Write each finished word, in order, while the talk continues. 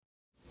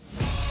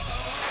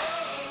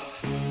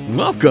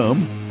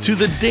Welcome to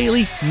the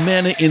Daily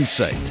Manna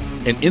Insight,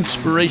 an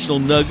inspirational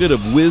nugget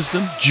of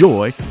wisdom,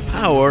 joy,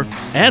 power,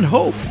 and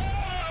hope.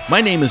 My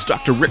name is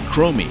Dr. Rick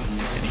Cromie,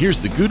 and here's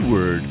the good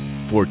word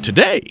for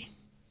today.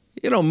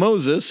 You know,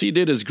 Moses, he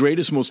did his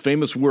greatest, most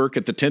famous work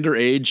at the tender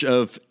age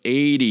of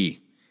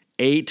 80.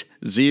 80.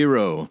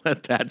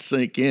 Let that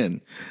sink in.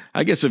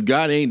 I guess if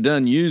God ain't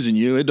done using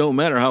you, it don't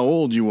matter how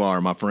old you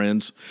are, my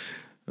friends.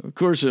 Of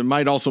course, it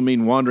might also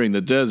mean wandering the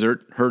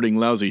desert, herding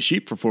lousy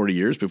sheep for 40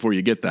 years before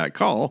you get that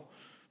call.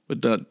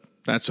 But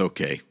that's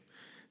okay.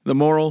 The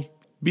moral,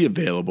 be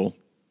available,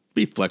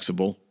 be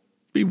flexible,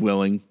 be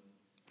willing,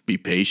 be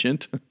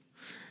patient,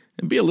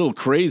 and be a little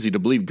crazy to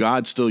believe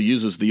God still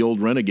uses the old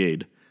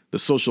renegade, the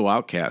social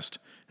outcast,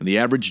 and the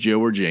average Joe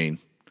or Jane.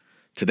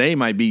 Today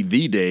might be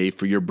the day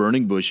for your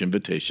burning bush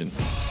invitation.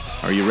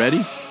 Are you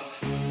ready?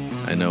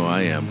 I know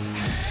I am.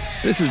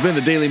 This has been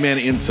the Daily Manna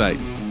Insight.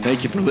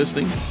 Thank you for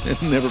listening,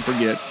 and never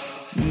forget,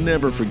 my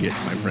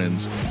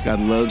friends, God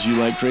loves you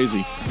like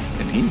crazy,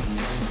 and He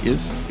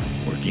is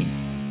working.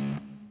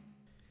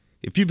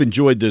 If you've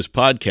enjoyed this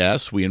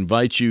podcast, we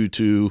invite you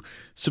to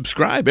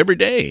subscribe every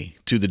day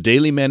to the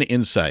Daily Manna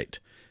Insight,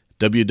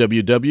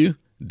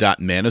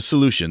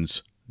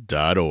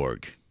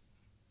 www.mannasolutions.org.